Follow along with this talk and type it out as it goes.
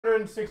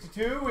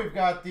162, we've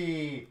got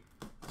the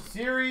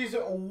Series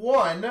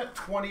 1,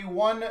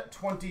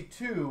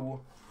 21-22.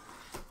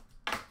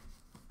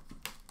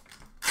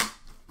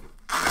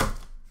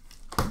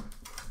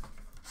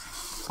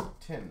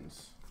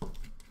 Tins.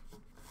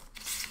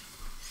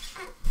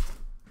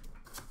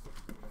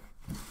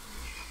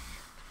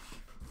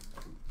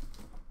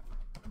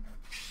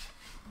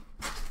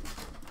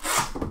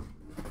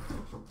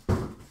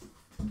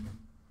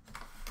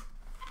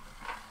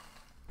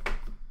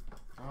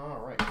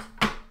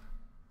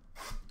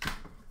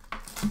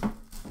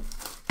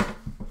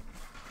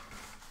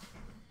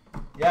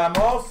 Yeah,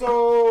 I'm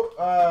also,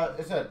 as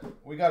I said,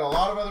 we got a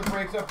lot of other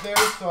breaks up there,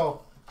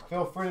 so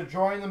feel free to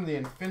join them. The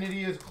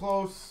Infinity is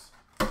close.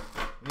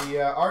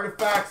 The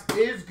Artifacts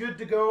is good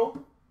to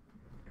go.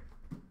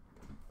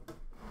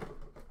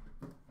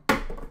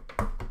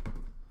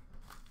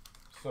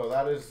 So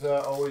that is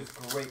always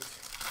great.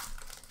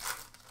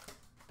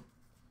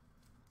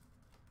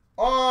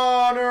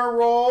 Honor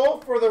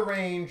roll for the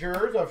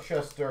Rangers of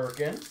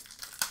Shesterkin.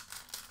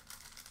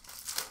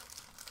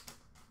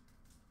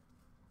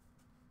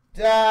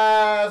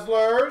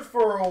 Dazzlers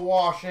for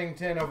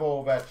Washington of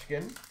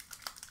Ovechkin.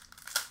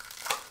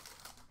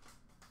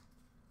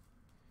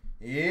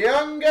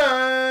 Young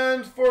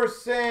Guns for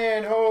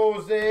San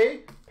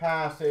Jose,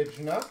 Passage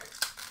Nook.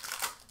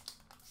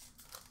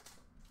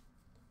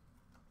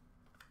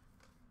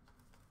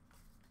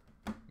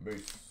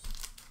 Boost.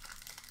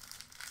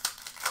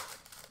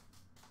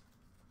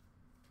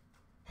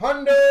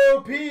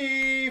 Hundo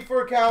P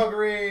for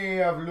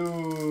Calgary of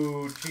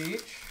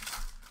Lucic.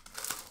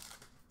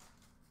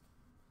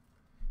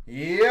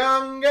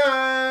 Young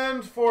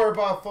Guns for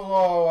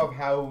Buffalo of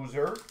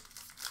Hauser.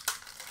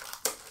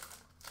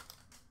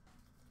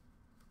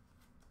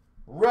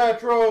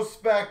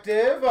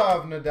 Retrospective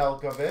of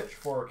Nedeljkovic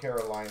for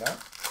Carolina.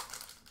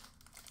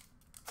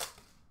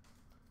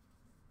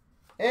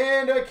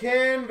 And a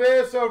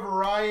canvas of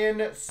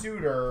Ryan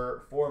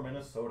Suter for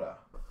Minnesota.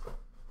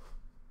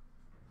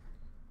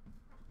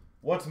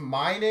 What's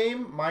my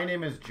name? My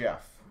name is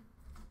Jeff.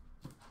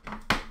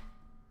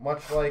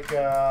 Much like,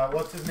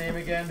 what's his name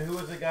again? Who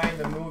was the guy in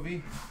the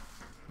movie?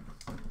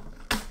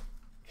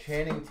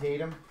 Channing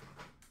Tatum.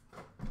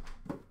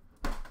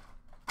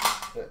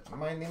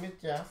 My name is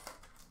Jeff.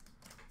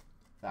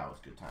 That was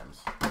good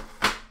times.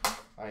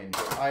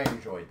 I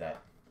enjoyed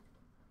that.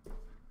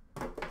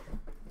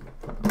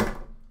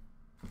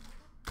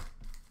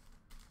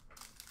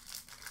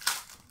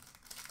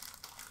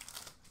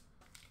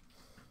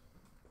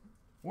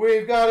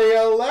 We've got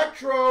a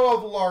Electro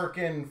of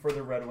Larkin for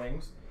the Red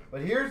Wings.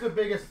 But here's the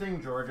biggest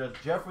thing, Georgia.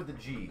 It's Jeff with a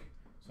G.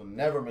 So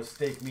never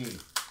mistake me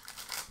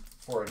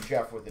for a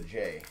Jeff with a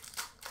J.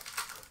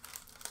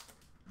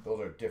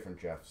 Those are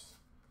different Jeffs.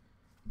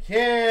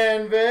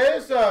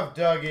 Canvas of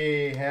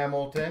Dougie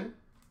Hamilton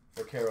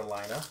for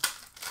Carolina.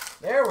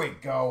 There we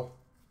go.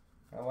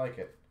 I like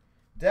it.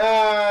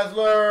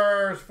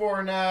 Dazzlers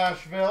for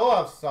Nashville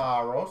of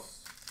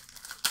Saros.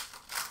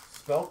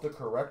 Spelt the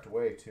correct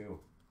way,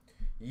 too.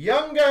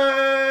 Young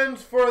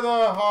Guns for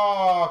the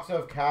Hawks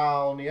of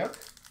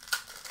Kalniuk.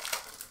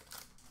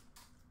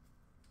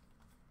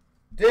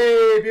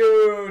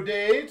 Debut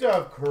date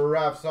of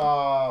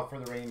Kravtsov for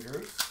the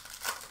Rangers.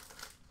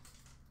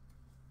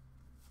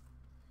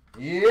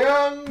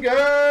 Young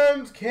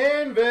Guns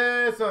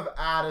canvas of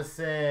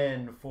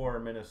Addison for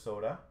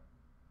Minnesota.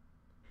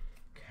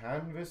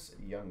 Canvas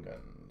Young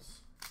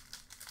Guns.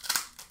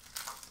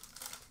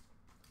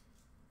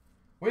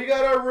 We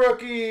got a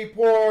rookie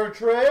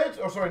portrait.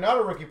 Oh, sorry, not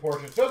a rookie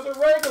portrait. Just a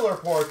regular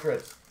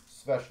portrait.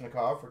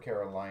 Svechnikov for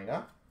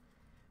Carolina.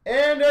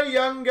 And a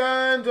Young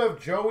Guns of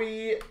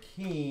Joey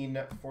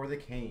Keane for the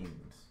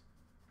Canes.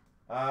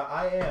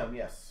 I am,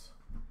 yes.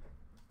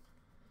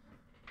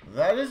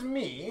 That is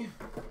me.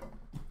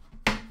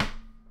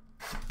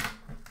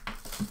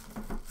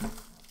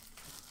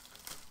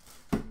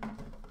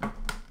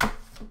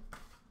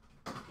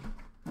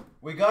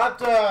 We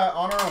got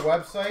on our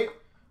website,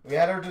 we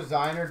had our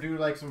designer do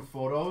like some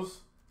photos.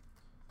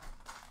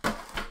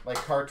 Like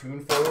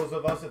cartoon photos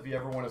of us if you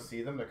ever want to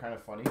see them. They're kind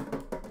of funny.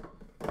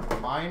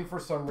 Mine, for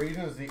some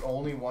reason, is the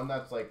only one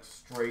that's like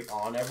straight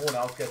on. Everyone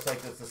else gets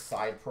like this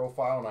side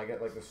profile, and I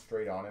get like the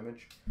straight on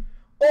image.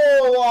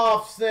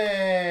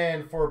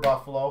 Olofsson for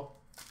Buffalo.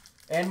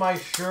 And my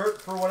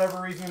shirt, for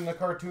whatever reason, in the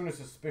cartoon is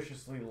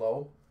suspiciously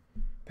low.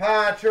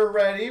 Patcher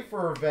ready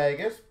for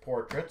Vegas.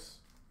 Portraits.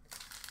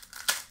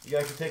 You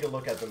guys should take a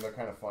look at them. They're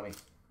kind of funny.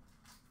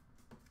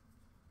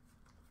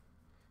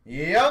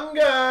 Young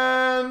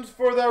Guns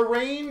for the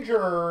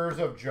Rangers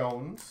of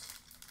Jones.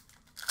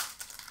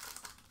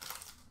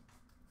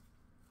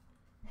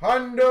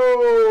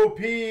 Hundo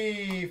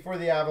P for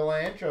the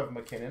Avalanche of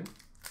McKinnon.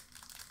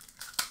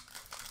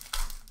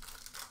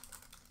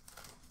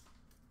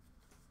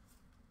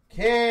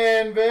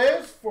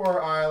 Canvas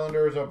for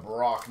Islanders of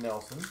Brock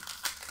Nelson.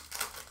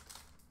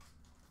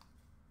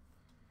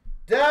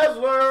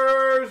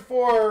 Dazzlers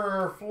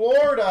for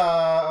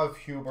Florida of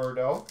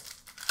Huberdeau.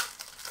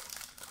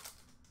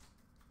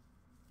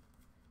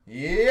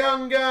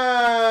 Young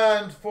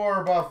Guns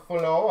for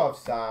Buffalo of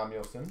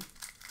Samuelson.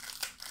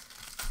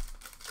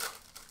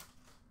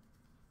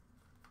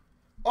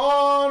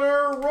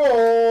 Honor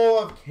Roll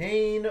of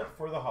Kane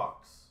for the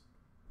Hawks.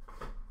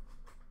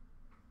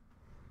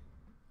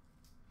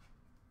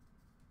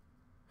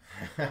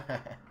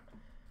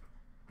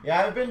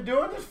 Yeah, I've been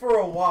doing this for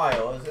a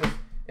while.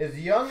 As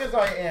young as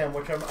I am,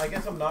 which I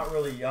guess I'm not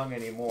really young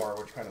anymore,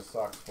 which kind of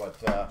sucks,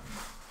 but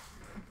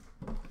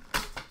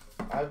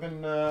I've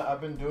been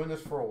doing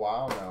this for a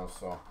while now,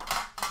 so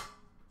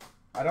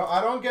I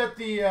don't get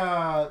the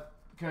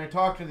can I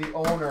talk to the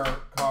owner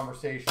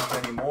conversations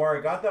anymore.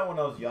 I got that when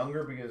I was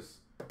younger because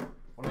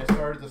when I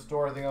started the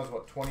store, I think I was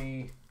what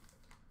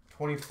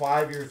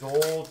 25 years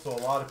old, so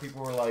a lot of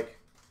people were like,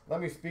 "Let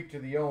me speak to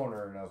the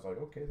owner," and I was like,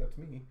 "Okay, that's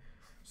me."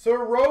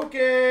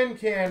 Sorokin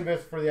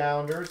canvas for the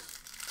Islanders.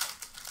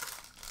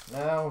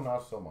 No,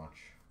 not so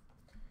much.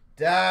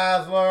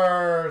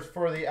 Dazzlers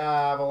for the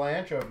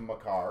Avalanche of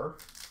Makar.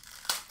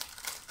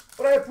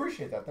 But I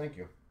appreciate that. Thank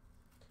you.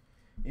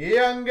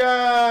 Young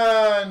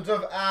Guns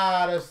of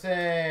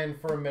Addison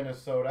for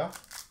Minnesota.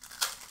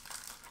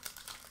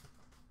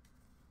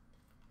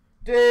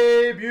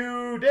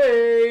 Debut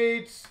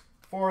dates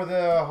for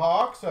the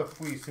Hawks of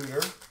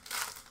Suter.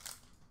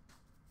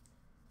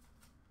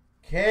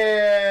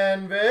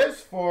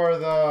 Canvas for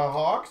the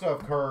Hawks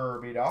of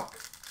Kirby Doc.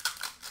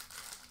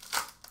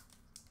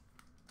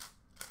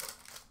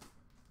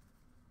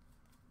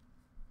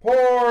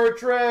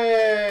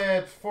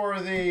 Portraits for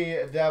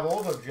the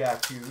Devils of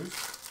Jack Hughes.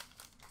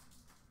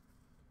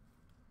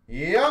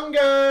 Young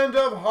Guns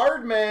of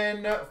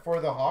Hardman for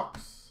the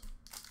Hawks.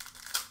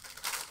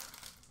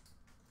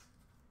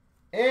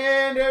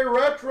 And a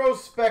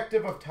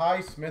retrospective of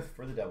Ty Smith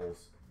for the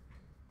Devils.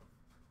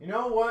 You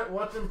know what?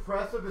 What's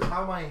impressive is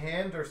how my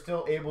hands are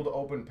still able to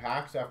open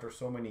packs after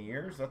so many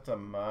years. That's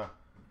I'm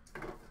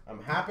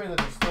happy that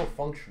they're still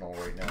functional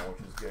right now,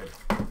 which is good.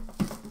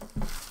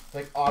 It's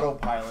like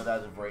autopilot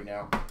as of right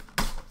now.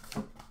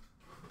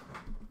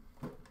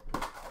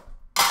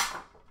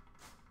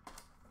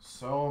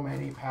 So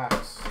many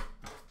packs.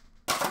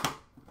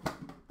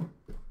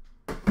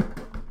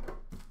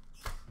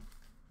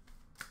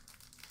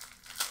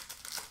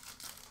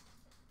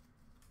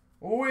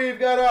 We've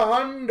got a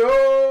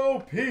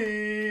Hundo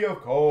P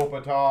of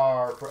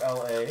Kopitar for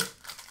LA.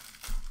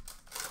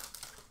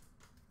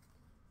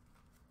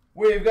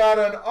 We've got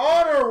an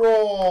honor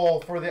roll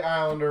for the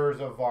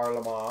Islanders of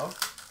Varlamov.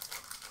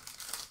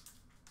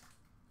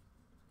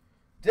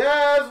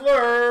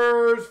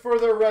 Dazzlers for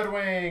the Red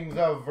Wings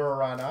of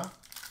Verona.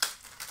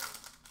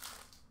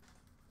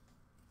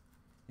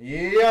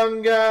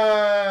 Young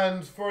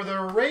Guns for the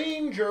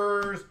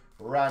Rangers,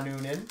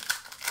 Ranunen.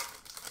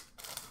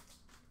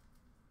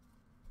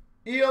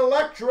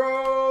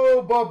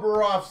 Electro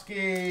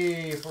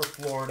Bobrovsky for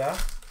Florida.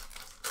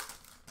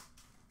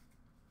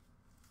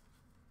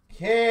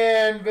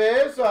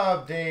 Canvas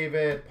of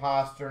David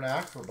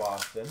Pastrnak for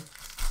Boston.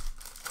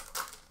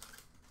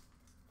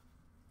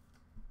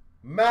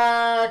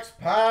 Max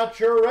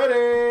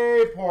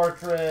Pacioretty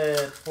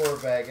portrait for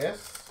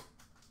Vegas.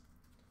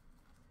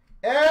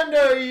 And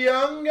a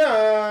Young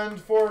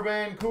Guns for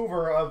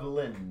Vancouver of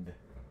Lind.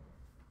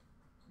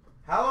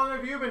 How long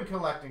have you been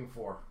collecting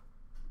for?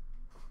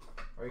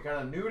 Are you kind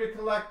of new to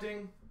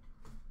collecting?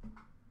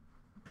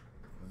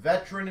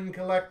 Veteran in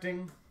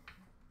collecting?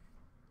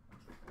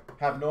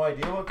 Have no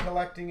idea what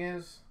collecting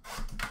is?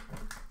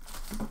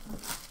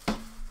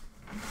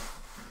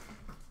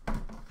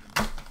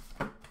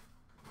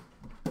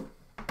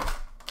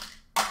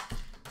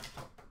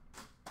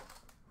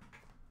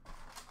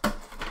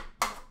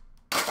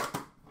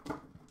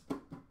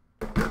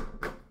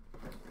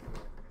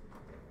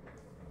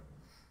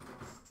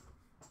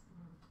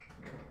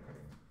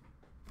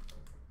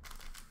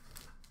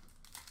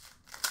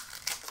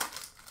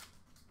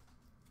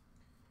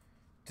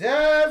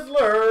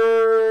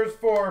 Dazzlers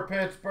for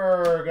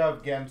Pittsburgh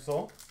of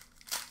Gensel.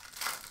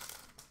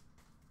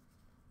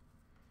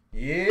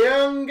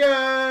 Young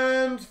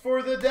Guns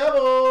for the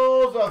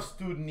Devils of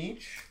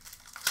Studnich.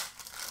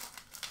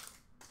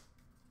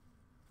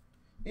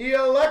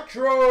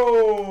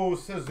 Electro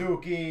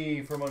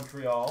Suzuki for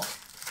Montreal.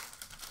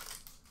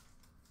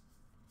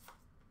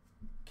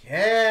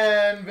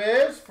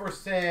 Canvas for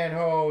San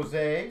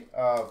Jose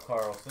of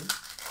Carlson.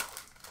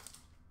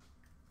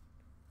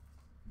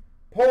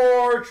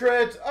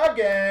 Portraits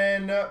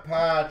again,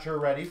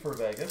 Pacioretty for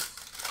Vegas.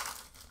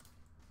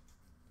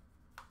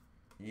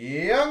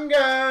 Young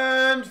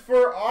Guns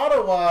for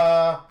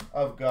Ottawa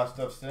of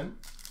Gustafsson.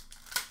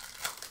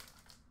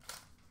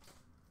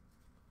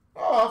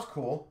 Oh, that's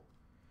cool.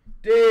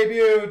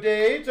 Debut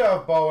date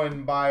of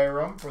Bowen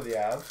Byram for the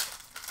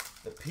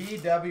Avs. The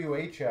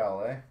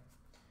PWHL, eh?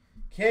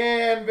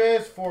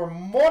 Canvas for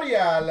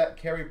Montreal,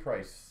 Carey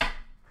Price.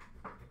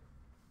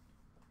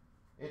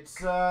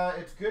 It's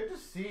good to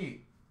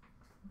see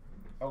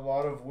a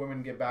lot of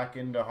women get back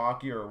into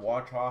hockey or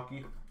watch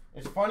hockey.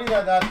 It's funny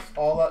that that's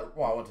all that,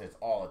 well, I wouldn't say it's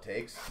all it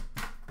takes,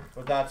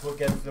 but that's what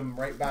gets them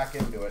right back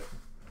into it.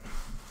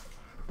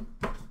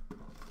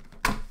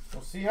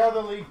 Well, see how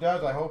the league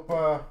does. I hope,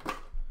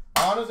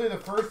 honestly, the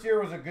first year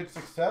was a good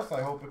success.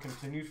 I hope it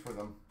continues for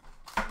them.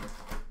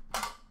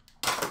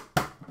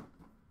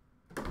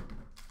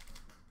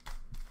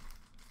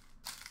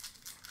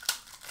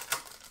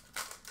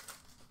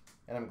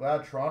 And I'm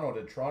glad Toronto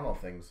did Toronto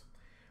things.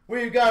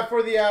 We've got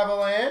for the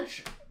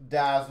Avalanche,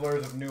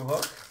 Dazzlers of New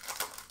Hook.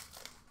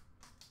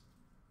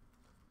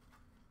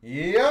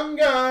 Young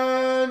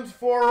Guns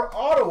for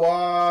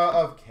Ottawa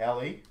of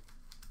Kelly.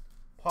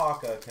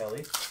 Paka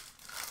Kelly.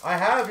 I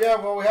have, yeah,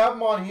 well, we have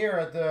them on here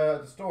at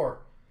the store.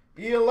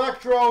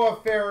 Electro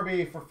of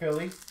Farabee for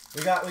Philly.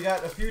 We got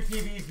a few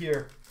TVs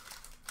here,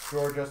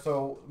 Georgia,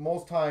 so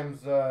most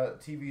times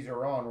TVs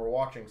are on. We're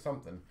watching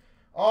something.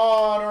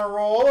 On a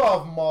roll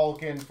of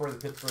Malkin for the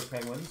Pittsburgh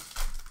Penguins.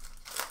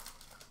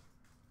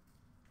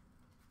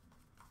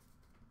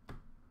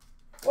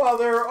 Well,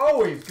 they're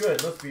always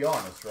good, let's be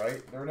honest,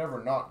 right? They're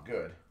never not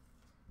good.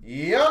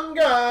 Young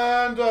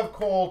Guns of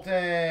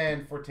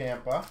Colton for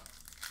Tampa.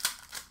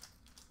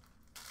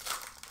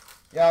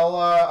 Yeah,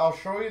 I'll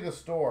show you the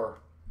store.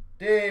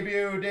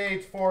 Debut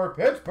dates for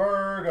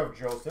Pittsburgh of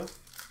Joseph.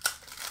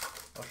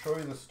 I'll show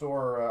you the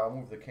store. I'll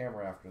move the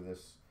camera after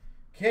this.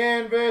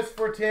 Canvas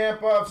for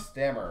Tampa of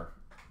Stemmer.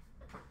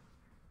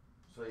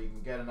 So you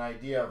can get an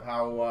idea of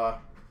how,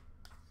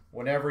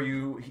 whenever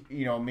you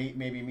know,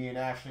 maybe me and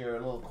Ashley are a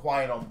little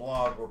quiet on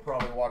blog, we're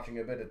probably watching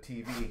a bit of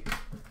TV.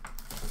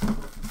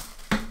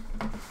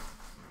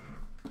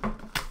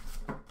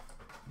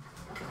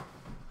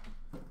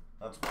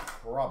 That's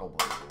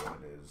probably what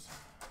it is.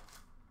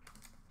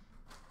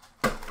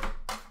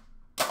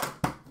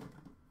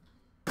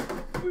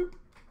 Boop.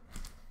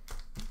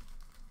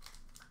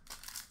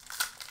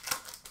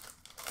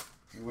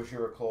 You wish you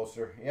were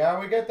closer. Yeah,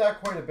 we get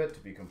that quite a bit, to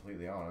be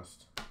completely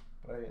honest.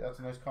 But that's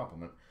a nice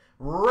compliment.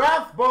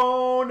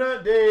 Rathbone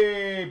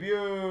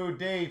debut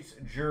dates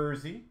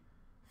jersey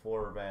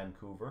for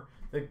Vancouver.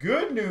 The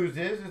good news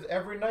is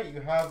every night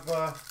you have,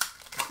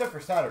 except for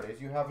Saturdays,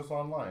 you have us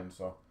online.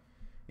 So,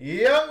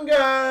 Young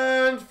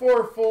Guns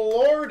for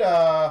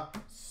Florida,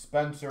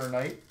 Spencer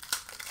Knight.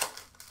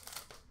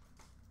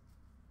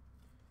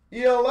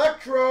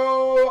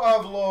 Electro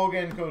of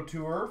Logan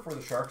Couture for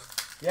the Sharks.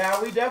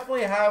 Yeah, we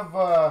definitely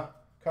have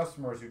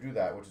customers who do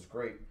that, which is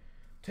great.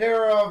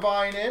 Tara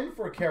Vinen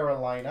for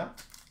Carolina.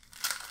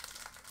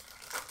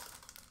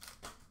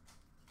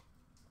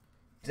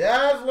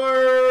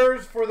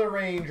 Dazzlers for the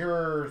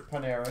Rangers,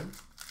 Panarin.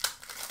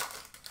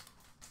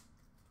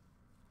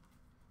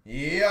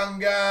 Young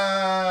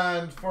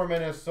Guns for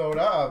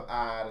Minnesota of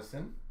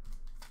Addison.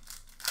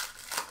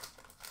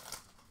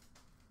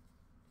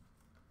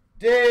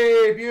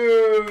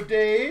 Debut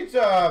dates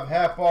of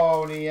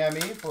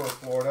Heponiemi for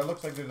Florida.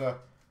 Looks like there's a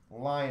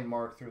line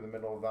mark through the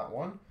middle of that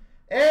one.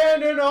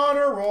 And an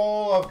honor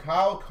roll of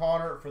Kyle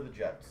Connor for the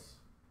Jets.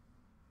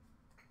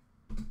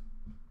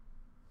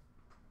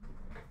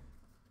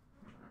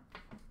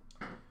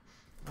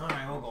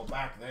 Alright, we'll go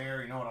back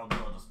there. You know what I'll do?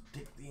 I'll just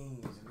take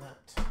these and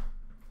that.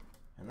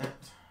 And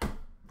that.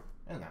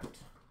 And that.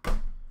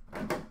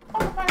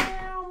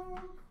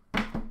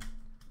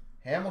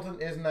 Hamilton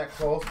isn't that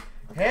close.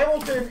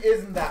 Hamilton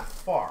isn't that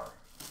far.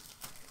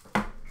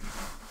 Let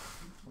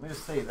me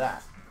just say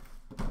that.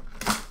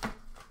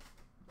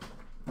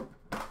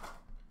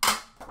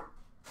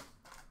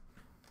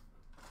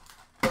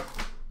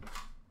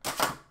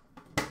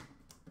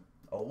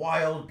 A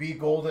wild bee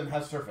golden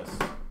has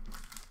surfaced.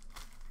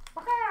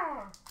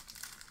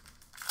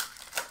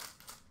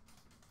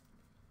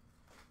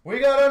 We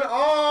got an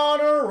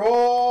honor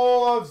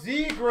roll of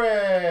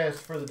Zegras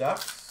for the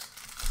Ducks.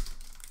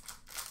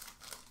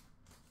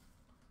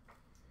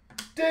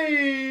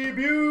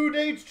 Debut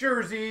dates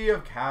jersey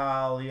of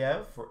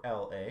Kaliev for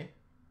LA.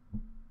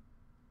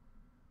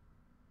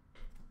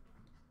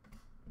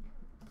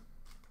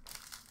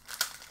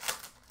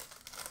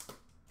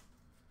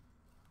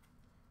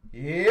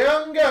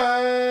 Young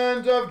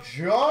Guns of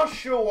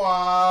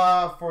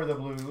Joshua for the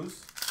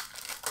Blues.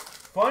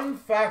 Fun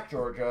fact,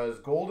 Georgia, is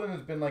Golden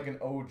has been like an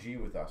OG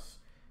with us.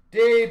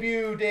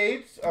 Debut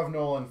dates of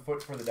Nolan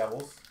Foote for the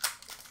Devils.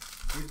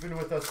 He's been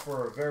with us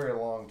for a very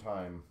long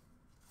time.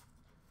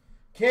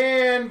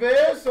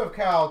 Canvas of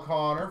Kyle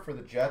Connor for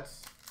the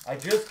Jets. I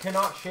just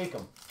cannot shake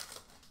him.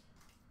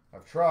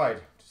 I've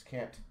tried, just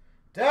can't.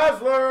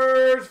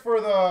 Dazzlers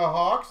for the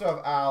Hawks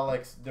of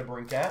Alex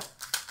DeBrincat.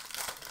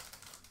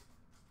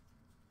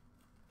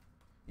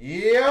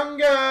 Young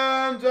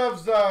Guns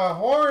of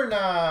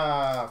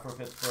Zahorna for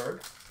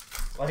Pittsburgh.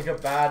 Like a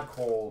bad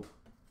cold.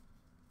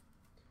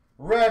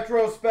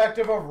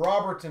 Retrospective of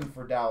Robertson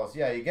for Dallas.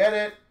 Yeah, you get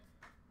it.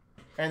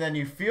 And then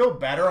you feel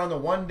better on the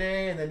one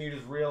day, and then you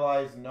just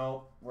realize,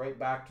 no, right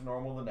back to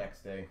normal the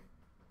next day.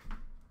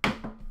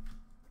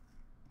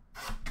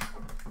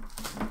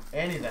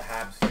 And he's a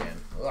Habs fan.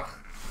 Ugh.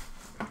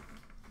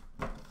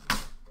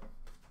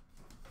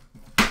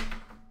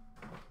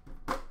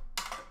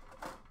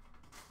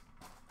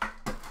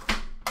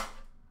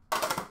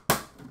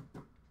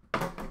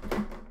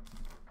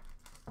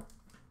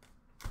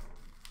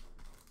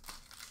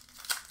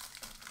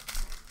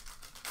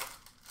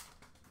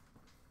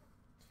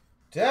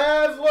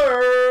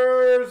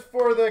 Dazzlers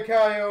for the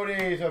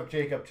Coyotes of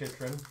Jacob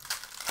Chitrin.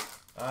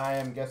 I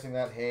am guessing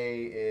that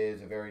hay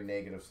is a very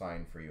negative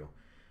sign for you.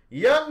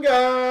 Young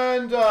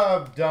Guns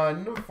of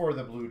Dunn for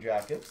the Blue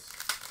Jackets.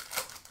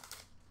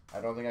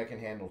 I don't think I can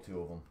handle 2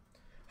 of them.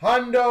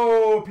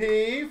 Hundo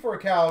P for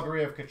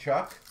Calgary of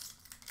Kachuk.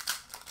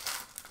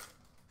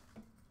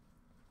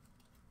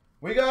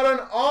 We got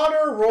an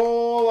honor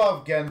roll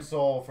of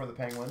Gensel for the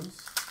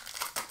Penguins.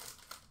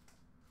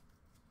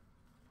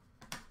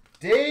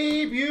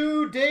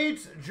 Debut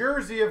dates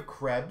jersey of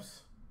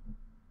Krebs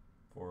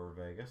for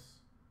Vegas.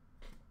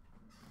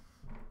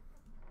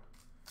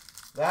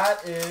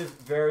 That is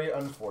very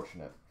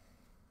unfortunate.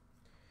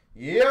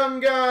 Young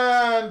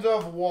Guns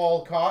of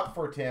Walcott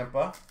for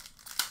Tampa.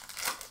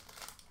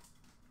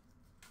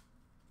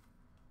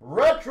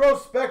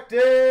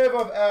 Retrospective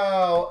of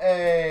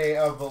L.A.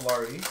 of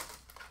Velarde.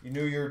 You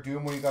knew your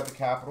doom when you got the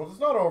Capitals. It's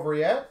not over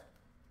yet.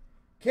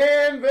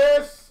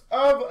 Canvas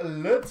of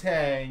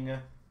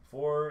Letang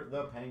for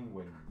the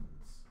Penguins.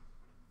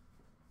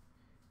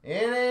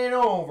 It ain't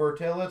over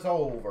till it's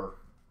over.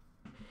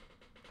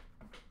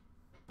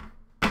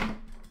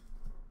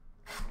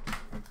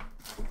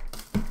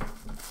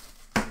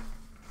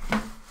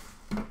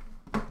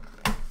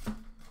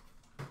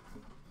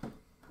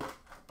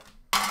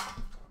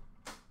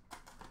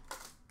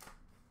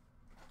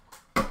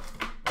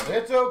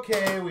 It's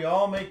okay. We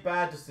all make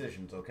bad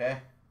decisions, okay?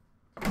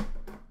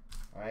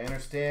 I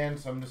understand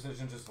some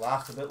decisions just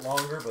last a bit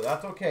longer, but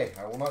that's okay.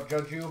 I will not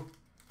judge you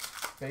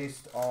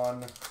based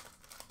on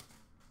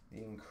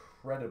the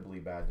incredibly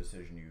bad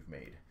decision you've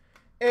made.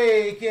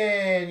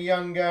 Aiken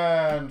Young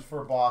Guns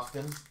for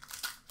Boston.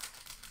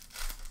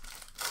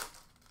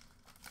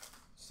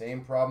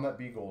 Same problem that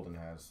B. Golden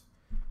has.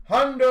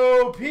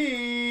 Hundo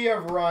P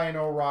of Ryan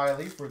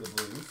O'Reilly for the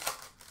Blues.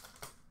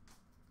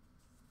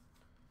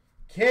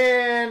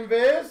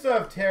 Canvas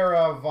of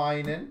Tara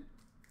Vinen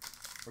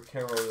for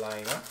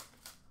Carolina.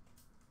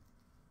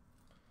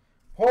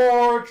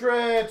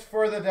 Portrait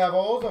for the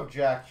Devils of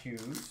Jack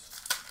Hughes.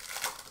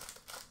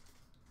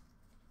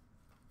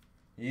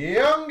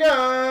 Young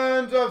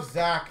Guns of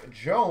Zach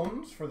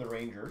Jones for the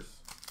Rangers.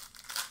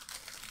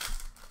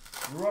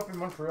 Grew up in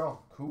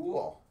Montreal.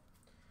 Cool.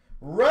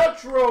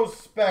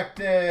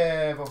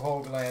 Retrospective of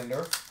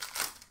Hoglander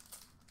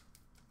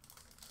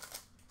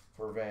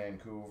for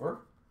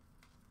Vancouver.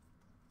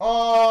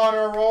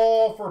 Honor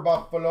roll for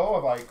Buffalo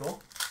of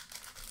Eichel.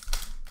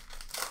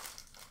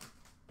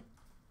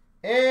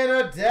 And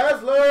a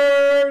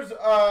Dazzlers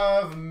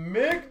of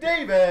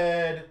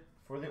McDavid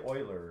for the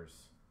Oilers.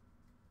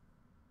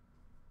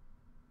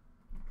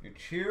 You're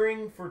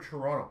cheering for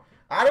Toronto.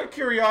 Out of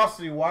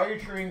curiosity, why are you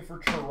cheering for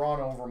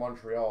Toronto over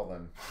Montreal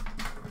then?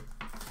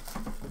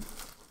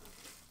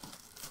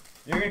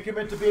 You're going to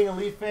commit to being a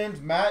Leaf fan?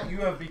 Matt, you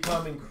have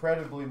become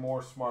incredibly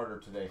more smarter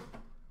today.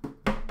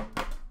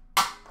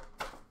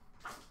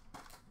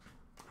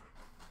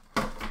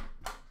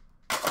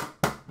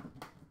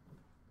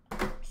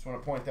 Just want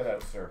to point that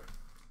out, sir.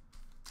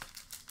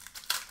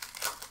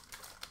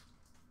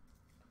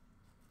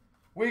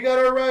 We got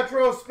a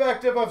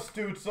retrospective of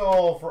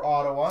Stützle for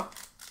Ottawa.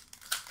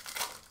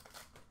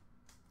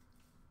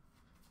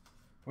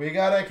 We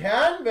got a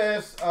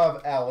canvas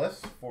of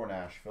Ellis for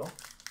Nashville.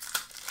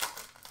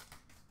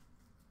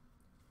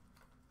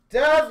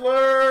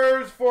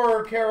 Dazzlers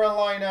for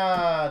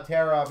Carolina,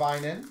 Tara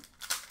Vinen.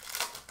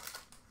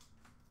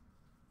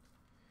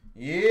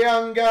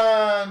 Young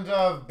Guns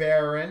of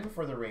Barron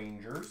for the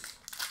Rangers.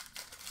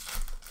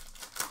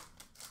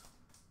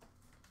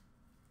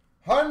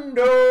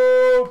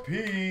 Hundo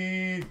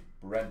P.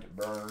 Brent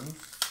Burns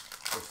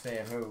for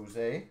San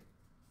Jose.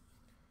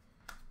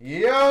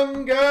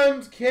 Young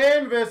Guns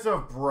canvas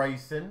of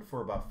Bryson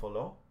for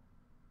Buffalo.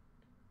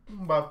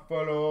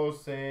 Buffalo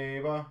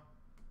Sabre.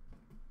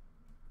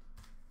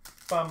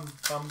 Bum,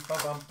 bum, bum,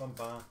 bum, bum,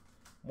 bum.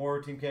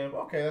 More team canvas.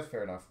 Okay, that's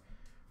fair enough.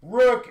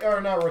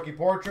 Not rookie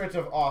portraits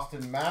of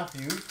Austin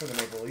Matthews for the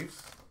Maple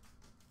Leafs.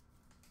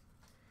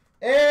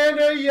 And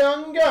a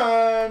Young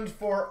Guns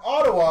for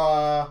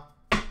Ottawa,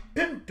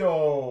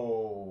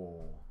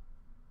 Pinto.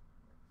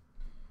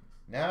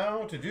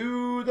 Now to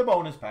do the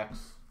bonus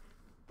packs.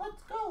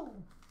 Let's go.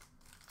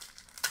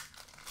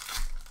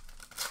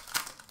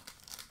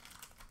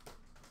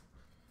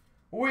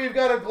 We've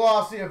got a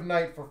glossy of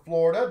Knight for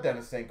Florida,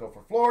 Denisenko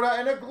for Florida,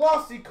 and a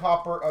glossy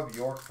copper of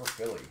York for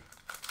Philly.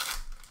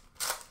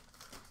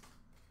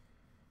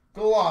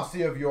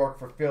 Glossy of York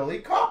for Philly,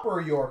 copper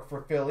York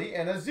for Philly,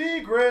 and a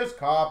Zegras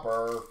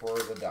copper for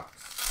the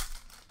Ducks.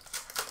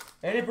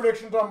 Any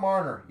predictions on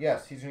Marner?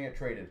 Yes, he's going to get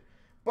traded.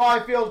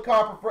 Byfield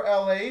copper for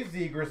LA,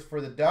 Zegras for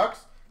the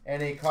Ducks,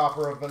 and a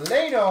copper of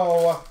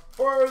Veleno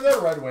for the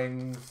Red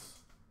Wings.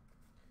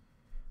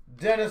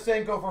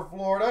 Denisenko for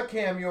Florida,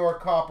 Cam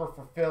York copper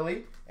for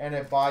Philly, and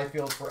a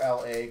Byfield for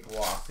LA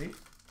glossy.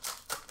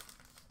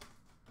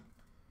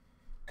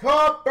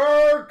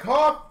 Copper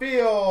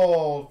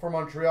Caulfield for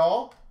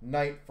Montreal,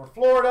 Knight for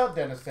Florida,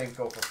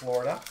 Denisenko for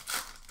Florida.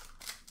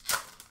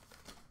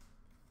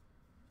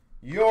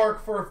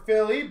 York for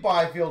Philly,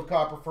 Byfield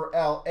Copper for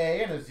LA,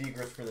 and a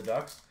Zegras for the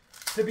Ducks.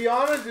 To be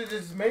honest, it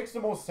just makes the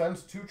most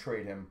sense to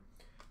trade him.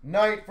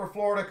 Knight for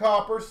Florida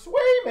Copper,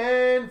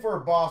 Swayman for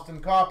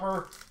Boston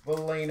Copper,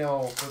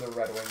 Veleno for the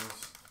Red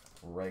Wings.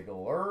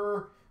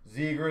 Regular.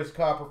 Zegras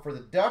Copper for the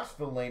Ducks,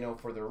 Veleno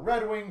for the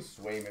Red Wings,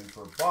 Swayman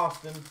for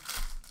Boston.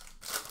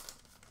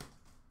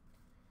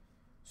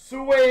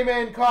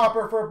 Swayman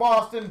Copper for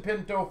Boston,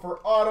 Pinto for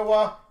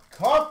Ottawa,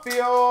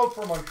 Caulfield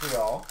for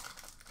Montreal.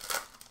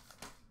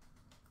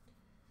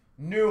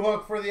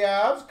 Newhook for the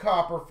Avs,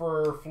 Copper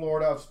for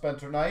Florida of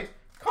Spencer Knight,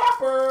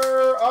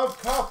 Copper of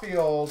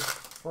Caulfield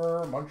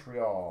for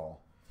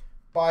Montreal.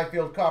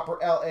 Byfield Copper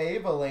LA,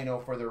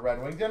 Veleno for the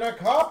Red Wings, and a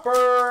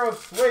Copper of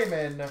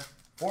Swayman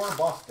for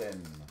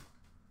Boston.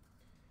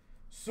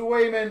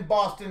 Swayman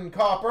Boston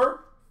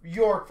Copper,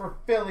 York for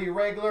Philly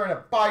regular, and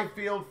a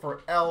Byfield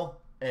for LA.